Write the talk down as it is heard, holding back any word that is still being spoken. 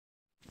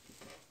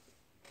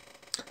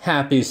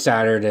Happy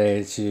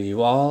Saturday to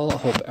you all.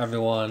 Hope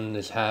everyone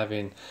is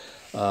having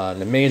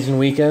an amazing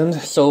weekend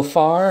so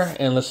far,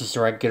 and let's just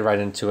get right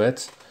into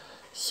it.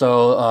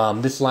 So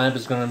this lineup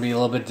is going to be a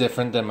little bit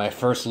different than my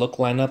first look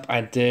lineup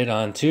I did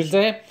on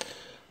Tuesday,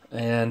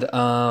 and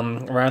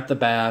right at the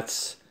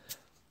bats,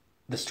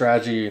 the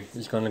strategy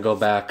is going to go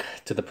back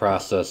to the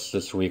process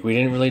this week. We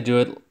didn't really do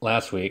it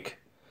last week,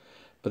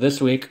 but this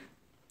week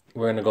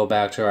we're going to go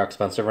back to our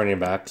expensive running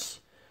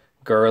backs,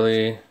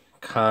 Gurley,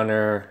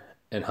 Connor,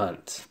 and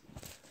Hunt.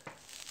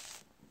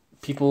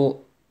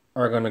 People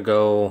are going to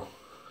go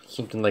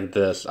something like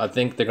this. I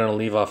think they're going to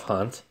leave off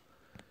Hunt,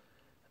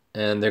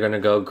 and they're going to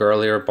go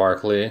Gurley or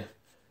Barkley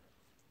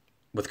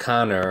with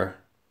Connor,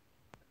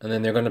 and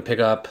then they're going to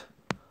pick up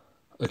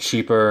a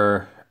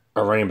cheaper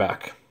running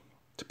back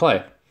to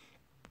play.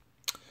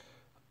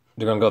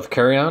 They're going to go with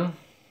Carry-On,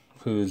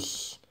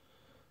 who's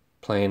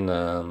playing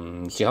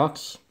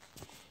Seahawks.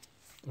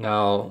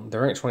 Now,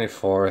 they're ranked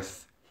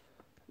 24th.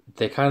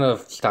 They kind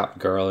of stopped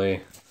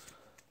Gurley.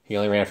 He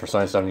only ran for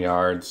 77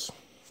 yards.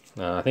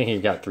 I think he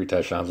got 3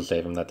 touchdowns to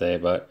save him that day,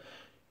 but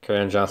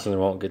Kerryon Johnson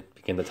won't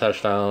begin the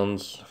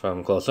touchdowns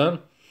from close in.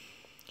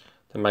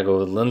 They might go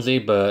with Lindsey,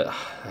 but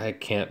I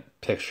can't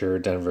picture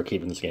Denver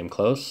keeping this game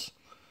close.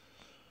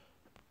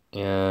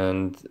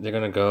 And they're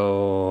going to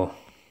go...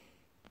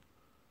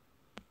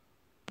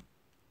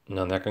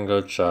 No, they're going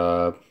to go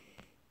Chubb.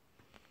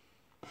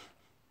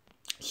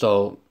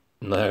 So,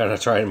 they're not going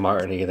to try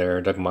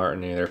Doug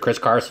Martin either. Chris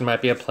Carson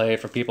might be a play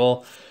for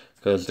people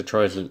because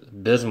Detroit's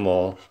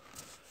abysmal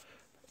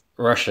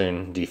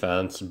rushing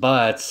defense.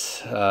 But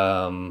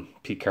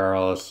Pete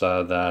Carroll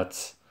said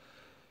that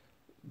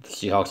the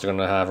Seahawks are going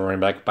to have a running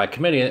back by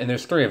committee, and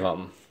there's 3 of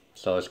them.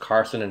 So it's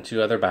Carson and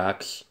 2 other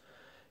backs.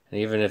 And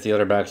even if the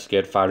other backs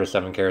get 5 to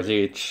 7 carries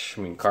each,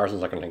 I mean,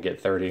 Carson's not going to get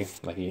 30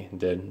 like he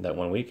did that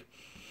 1 week.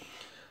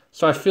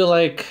 So I feel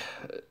like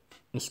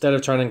instead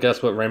of trying to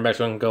guess what running back's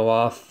going to go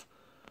off,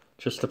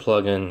 just to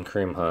plug in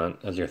Kareem Hunt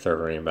as your third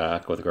running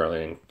back with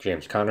Gurley and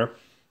James Conner.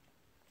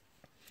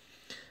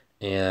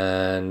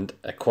 And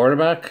at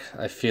quarterback,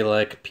 I feel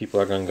like people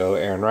are going to go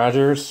Aaron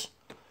Rodgers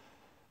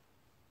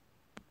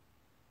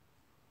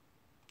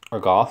or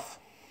Goff.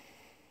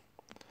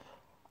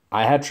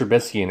 I had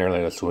Trubisky in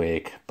earlier this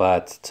week,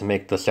 but to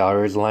make the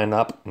salaries line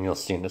up, and you'll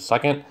see in a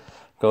second,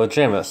 go with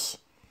Jameis.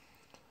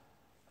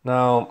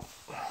 Now,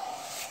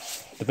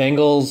 the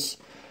Bengals,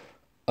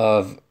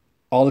 of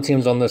all the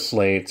teams on this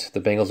slate,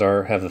 the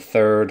Bengals have the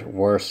 3rd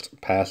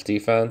worst pass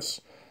defense.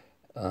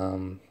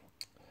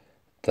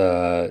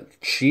 The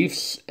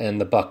Chiefs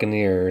and the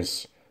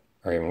Buccaneers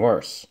are even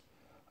worse.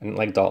 I didn't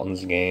like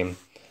Dalton's game.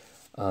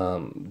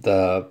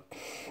 The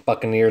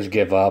Buccaneers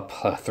give up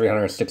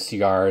 360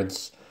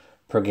 yards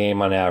per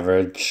game on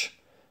average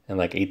and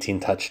like 18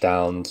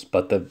 touchdowns,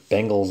 but the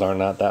Bengals are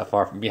not that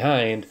far from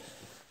behind,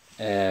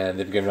 and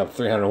they've given up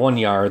 301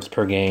 yards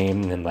per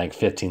game and like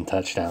 15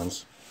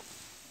 touchdowns.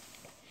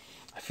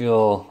 I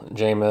feel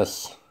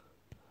Jameis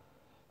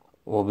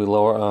will be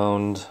lower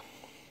owned,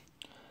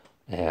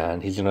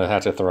 and he's going to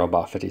have to throw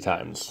about 50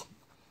 times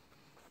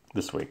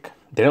this week.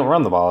 They don't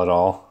run the ball at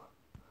all,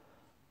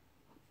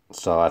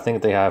 so I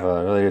think they have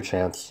a really good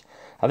chance.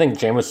 I think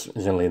Jameis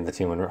is going to lead the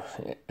team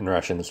in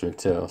rushing this week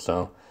too,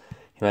 so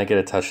he might get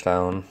a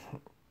touchdown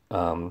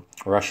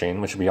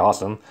rushing, which would be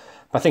awesome.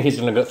 But I think he's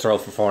going to throw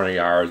for 400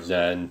 yards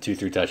and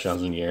 2-3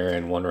 touchdowns in a year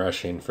and 1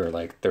 rushing for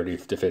like 30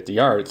 to 50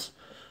 yards.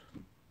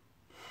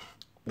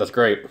 That's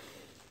great.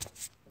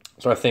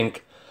 So I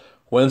think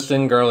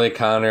Winston, Gurley,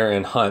 Connor,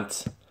 and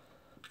Hunt,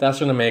 that's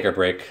going to make or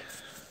break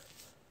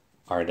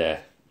our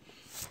day.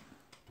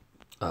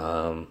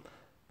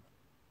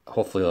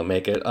 Hopefully they'll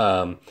make it.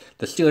 The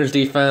Steelers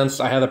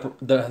defense, I have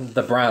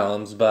the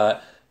Browns,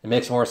 but it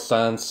makes more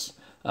sense.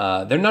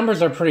 Their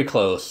numbers are pretty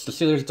close. The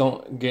Steelers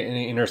don't get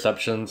any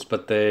interceptions,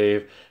 but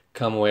they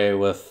come away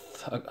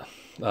with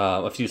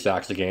a few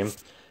sacks a game.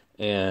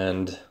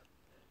 And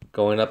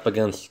going up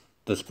against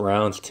this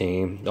Browns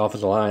team, the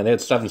offensive line, they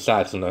had 7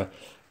 sacks in the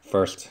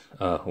first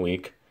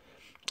week.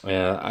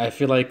 And I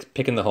feel like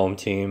picking the home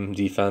team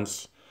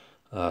defense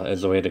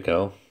is the way to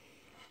go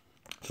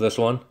for this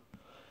one.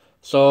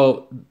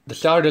 So the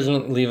salary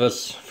doesn't leave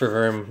us for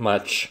very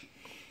much,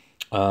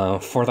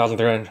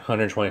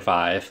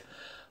 4,325,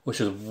 which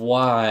is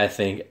why I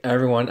think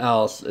everyone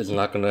else is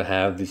not going to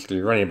have these 3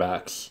 running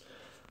backs.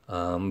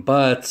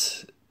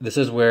 But this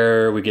is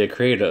where we get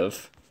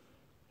creative.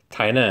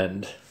 Tight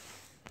end.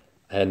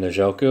 I had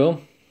Njoku,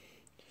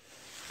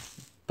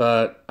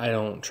 but I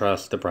don't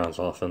trust the Browns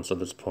offense at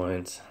this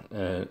point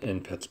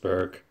in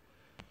Pittsburgh.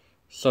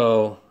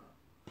 So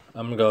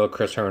I'm going to go with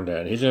Chris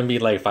Herndon. He's going to be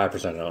like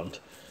 5% owned.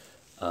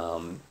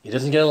 He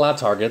doesn't get a lot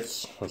of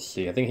targets. Let's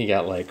see. I think he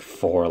got like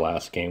 4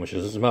 last game, which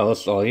is his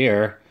most all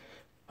year.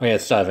 Oh, he had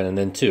 7 and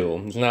then 2.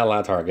 There's not a lot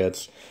of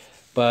targets.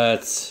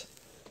 But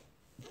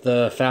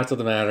the fact of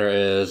the matter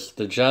is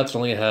the Jets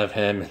only have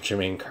him and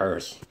Jermaine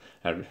Kearse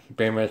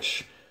very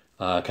much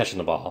catching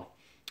the ball.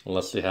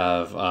 Unless they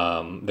have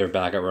their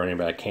backup running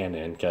back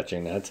Cannon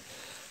catching it.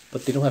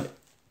 But they don't have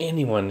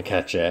anyone to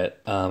catch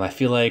it. I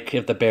feel like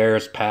if the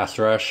Bears pass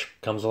rush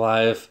comes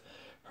alive,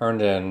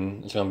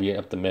 Herndon is going to be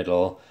up the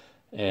middle.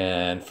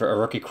 And for a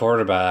rookie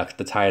quarterback,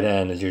 the tight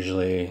end is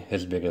usually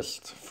his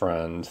biggest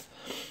friend.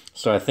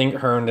 So I think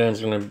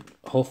Herndon's going to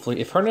hopefully,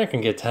 if Herndon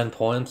can get 10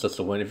 points, that's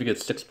a win. If he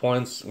gets 6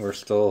 points, we're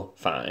still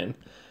fine.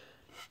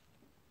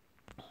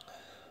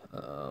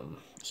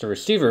 So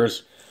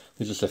receivers,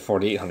 who's just at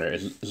 4,800,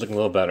 is looking a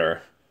little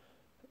better.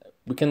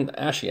 We can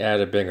actually add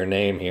a bigger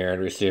name here at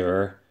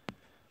receiver.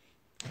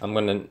 I'm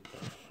going to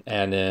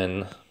add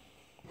in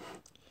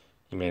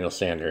Emmanuel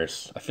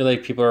Sanders. I feel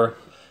like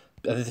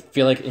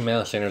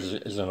Emmanuel Sanders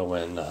is going to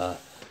win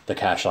the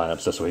cash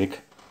lineups this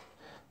week.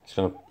 He's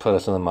going to put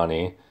us in the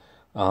money.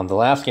 The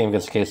last game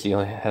against KC, he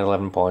only had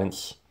 11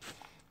 points.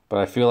 But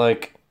I feel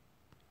like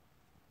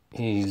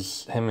him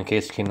and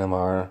Case Keenum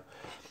are,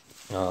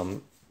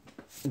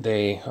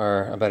 they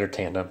are a better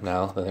tandem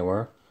now than they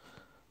were.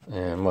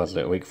 And what was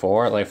it, week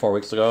 4? Like 4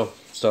 weeks ago.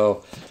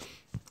 So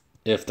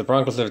if the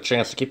Broncos have a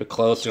chance to keep it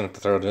close, they're going to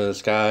have to throw to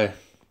this guy.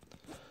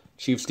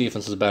 Chiefs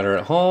defense is better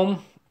at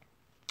home.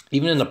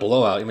 Even in the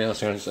blowout, Emmanuel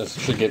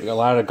Sanders should get a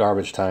lot of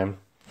garbage time.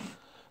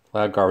 A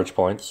lot of garbage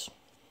points.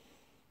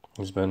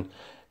 He's been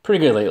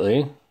pretty good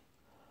lately.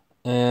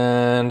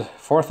 And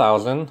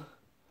 4,000.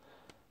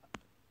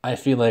 I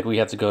feel like we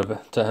have to go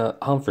to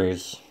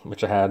Humphreys,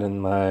 which I had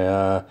in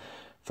my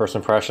first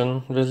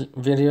impression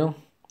video.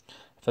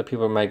 I thought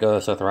people might go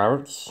to Seth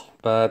Roberts,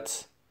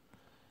 but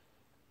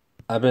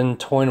I've been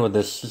toying with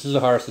this. This is the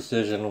hardest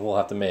decision we'll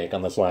have to make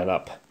on this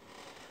lineup.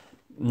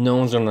 No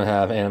one's going to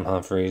have Adam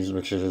Humphreys,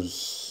 which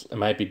is, it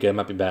might be good, it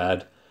might be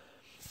bad.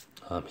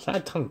 He's had a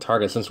ton of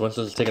targets since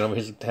Winston's taken over.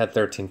 He's had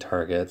 13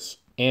 targets.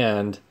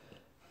 And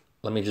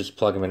let me just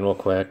plug him in real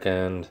quick.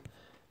 And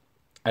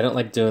I don't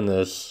like doing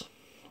this.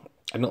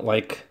 I don't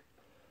like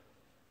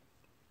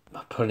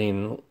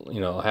having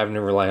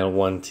to rely on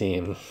one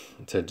team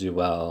to do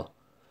well.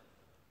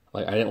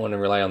 Like, I didn't want to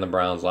rely on the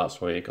Browns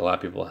last week. A lot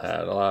of people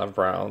had a lot of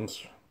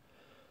Browns.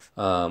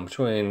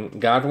 Between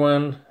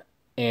Godwin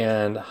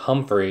and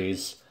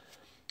Humphreys,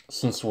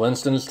 since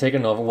Winston has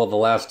taken over, well, the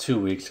last 2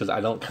 weeks, because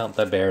I don't count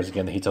the Bears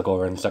again that he took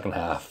over in the second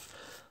half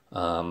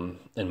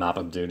in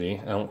mop-up duty.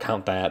 I don't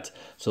count that.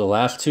 So the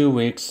last 2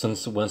 weeks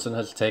since Winston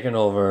has taken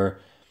over,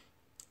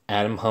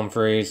 Adam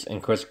Humphreys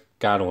and Chris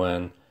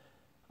Godwin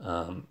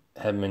have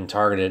been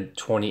targeted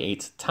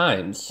 28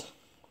 times,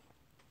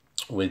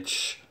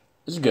 which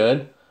is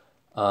good.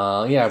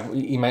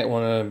 You might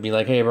want to be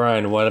like, hey,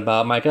 Brian, what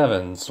about Mike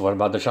Evans? What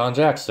about Deshaun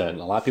Jackson?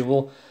 A lot of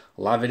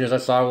videos I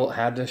saw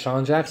had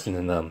Deshaun Jackson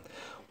in them.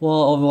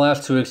 Well, over the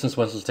last 2 weeks since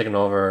Winston's taken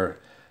over,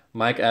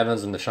 Mike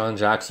Evans and Deshaun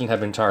Jackson have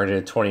been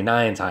targeted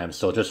 29 times,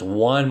 so just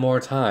one more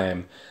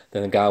time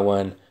than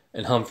Godwin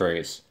and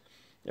Humphreys.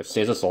 It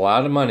saves us a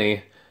lot of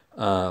money.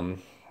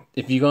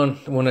 If you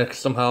want to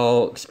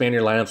somehow expand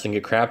your lineups and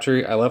get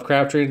Crabtree, I love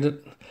Crabtree.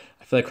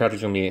 I feel like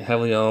Crabtree's going to be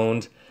heavily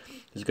owned.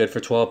 He's good for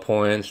 12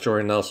 points.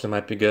 Jordan Nelson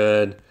might be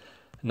good.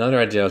 Another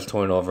idea I was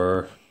toying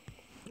over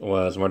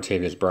was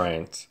Martavius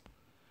Bryant.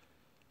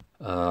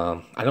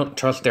 I don't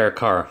trust Derek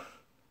Carr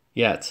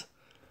yet.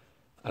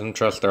 I don't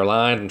trust their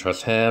line. Don't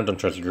trust him. Don't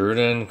trust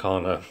Gruden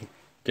calling a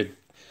good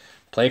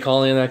play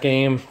calling in that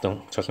game.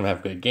 Don't trust him to have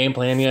a good game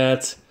plan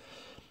yet.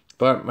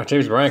 But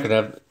Martavius Bryant could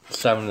have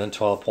 7 and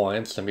 12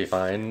 points and be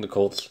fine. The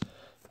Colts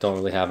don't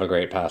really have a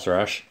great pass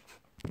rush.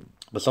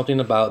 But something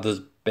about this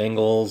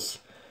Bengals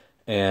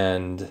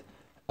and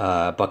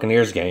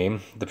Buccaneers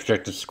game, the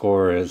projected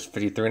score is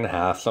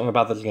 53.5. Something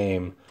about this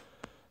game,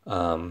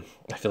 I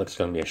feel like it's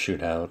going to be a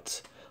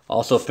shootout.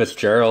 Also,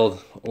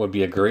 Fitzgerald would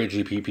be a great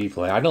GPP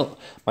play. I don't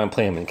mind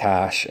playing him in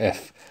cash.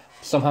 If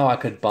somehow I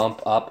could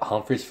bump up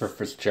Humphreys for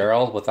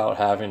Fitzgerald without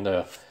having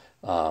to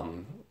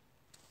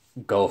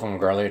go from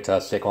Gurley to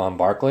Saquon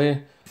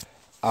Barkley,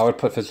 I would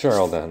put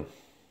Fitzgerald in.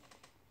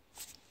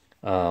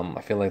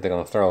 I feel like they're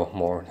going to throw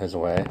more his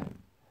way.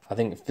 I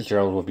think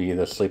Fitzgerald will be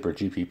the sleeper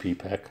GPP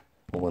pick.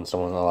 Will win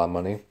someone a lot of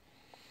money.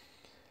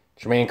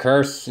 Jermaine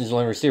Kearse, he's the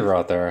only receiver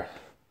out there.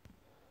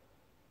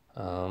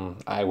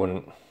 I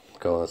wouldn't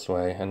go this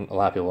way, and a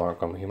lot of people aren't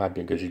going. He might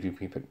be a good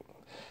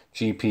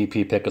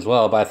GPP pick as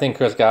well. But I think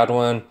Chris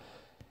Godwin,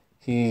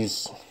 you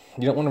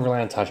don't want to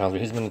rely on touchdowns,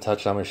 but he's been a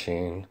touchdown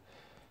machine.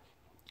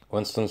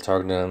 Winston's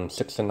targeted him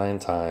 6 to 9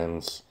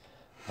 times.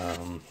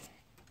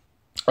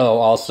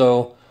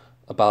 Also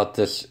about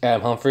this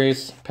Adam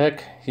Humphreys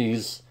pick,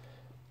 he's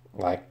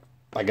like,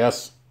 I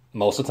guess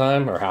most of the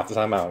time or half the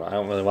time, I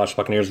don't really watch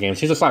Buccaneers games.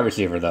 He's a slot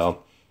receiver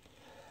though,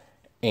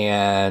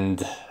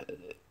 and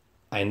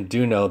I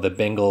do know the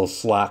Bengals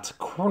slot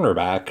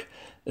cornerback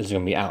is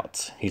going to be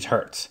out. He's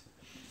hurt,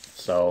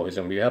 so he's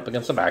going to be up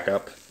against the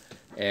backup.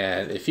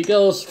 And if he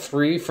goes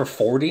 3 for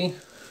 40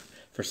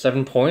 for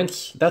 7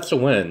 points, that's a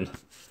win.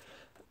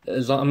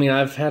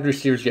 I've had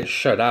receivers get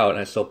shut out, and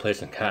I still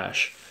place in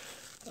cash.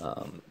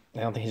 I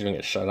don't think he's going to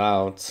get shut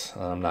out.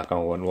 I'm not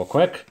going to win real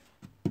quick.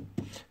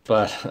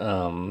 But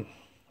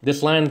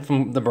this line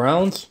from the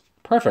Browns,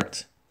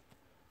 perfect.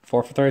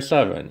 4 for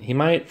 37.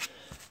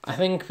 I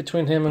think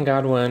between him and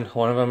Godwin,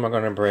 one of them are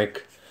going to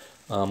break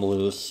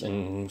loose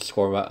and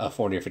score about a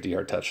 40 or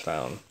 50-yard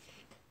touchdown.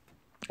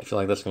 I feel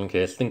like that's going to be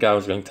the case. I think I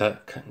was going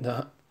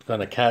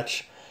to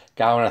catch.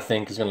 Gowan, I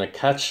think, is going to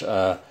catch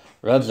a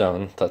red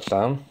zone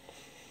touchdown.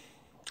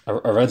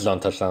 A red zone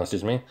touchdown,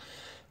 excuse me.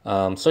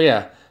 So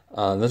yeah,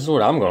 this is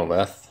what I'm going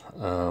with.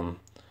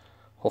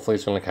 Hopefully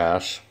it's going to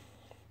cash.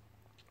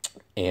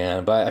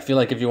 But I feel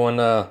like if you want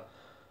to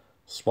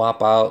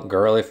swap out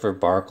Gurley for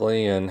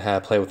Barkley and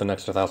play with an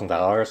extra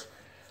 $1,000,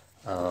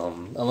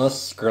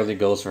 unless Gurley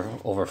goes for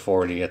over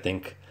 40, I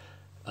think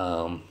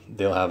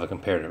they'll have a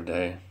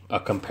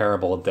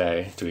comparable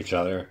day to each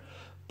other.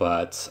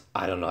 But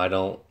I don't know.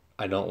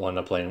 I don't want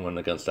to play anyone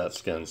against that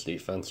Skins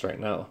defense right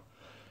now,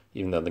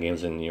 even though the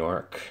game's in New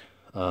York.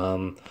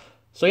 So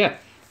yeah,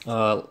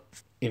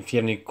 if you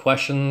have any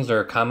questions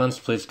or comments,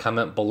 please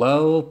comment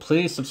below.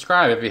 Please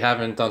subscribe if you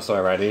haven't done so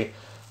already.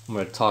 I'm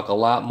going to talk a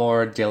lot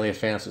more daily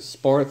fantasy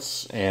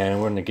sports,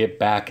 and we're going to get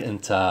back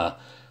into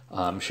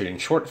shooting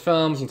short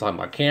films and talking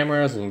about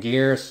cameras and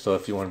gear. So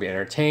if you want to be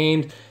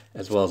entertained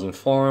as well as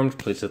informed,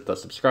 please hit the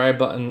subscribe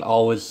button.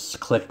 Always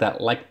click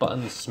that like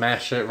button.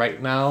 Smash it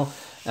right now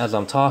as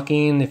I'm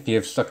talking. If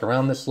you've stuck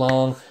around this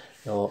long,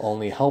 it'll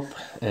only help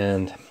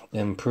and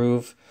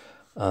improve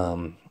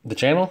the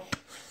channel.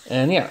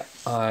 And yeah,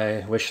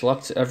 I wish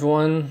luck to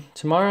everyone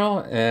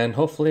tomorrow, and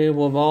hopefully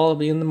we'll all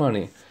be in the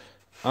money.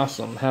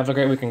 Awesome. Have a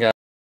great weekend, guys.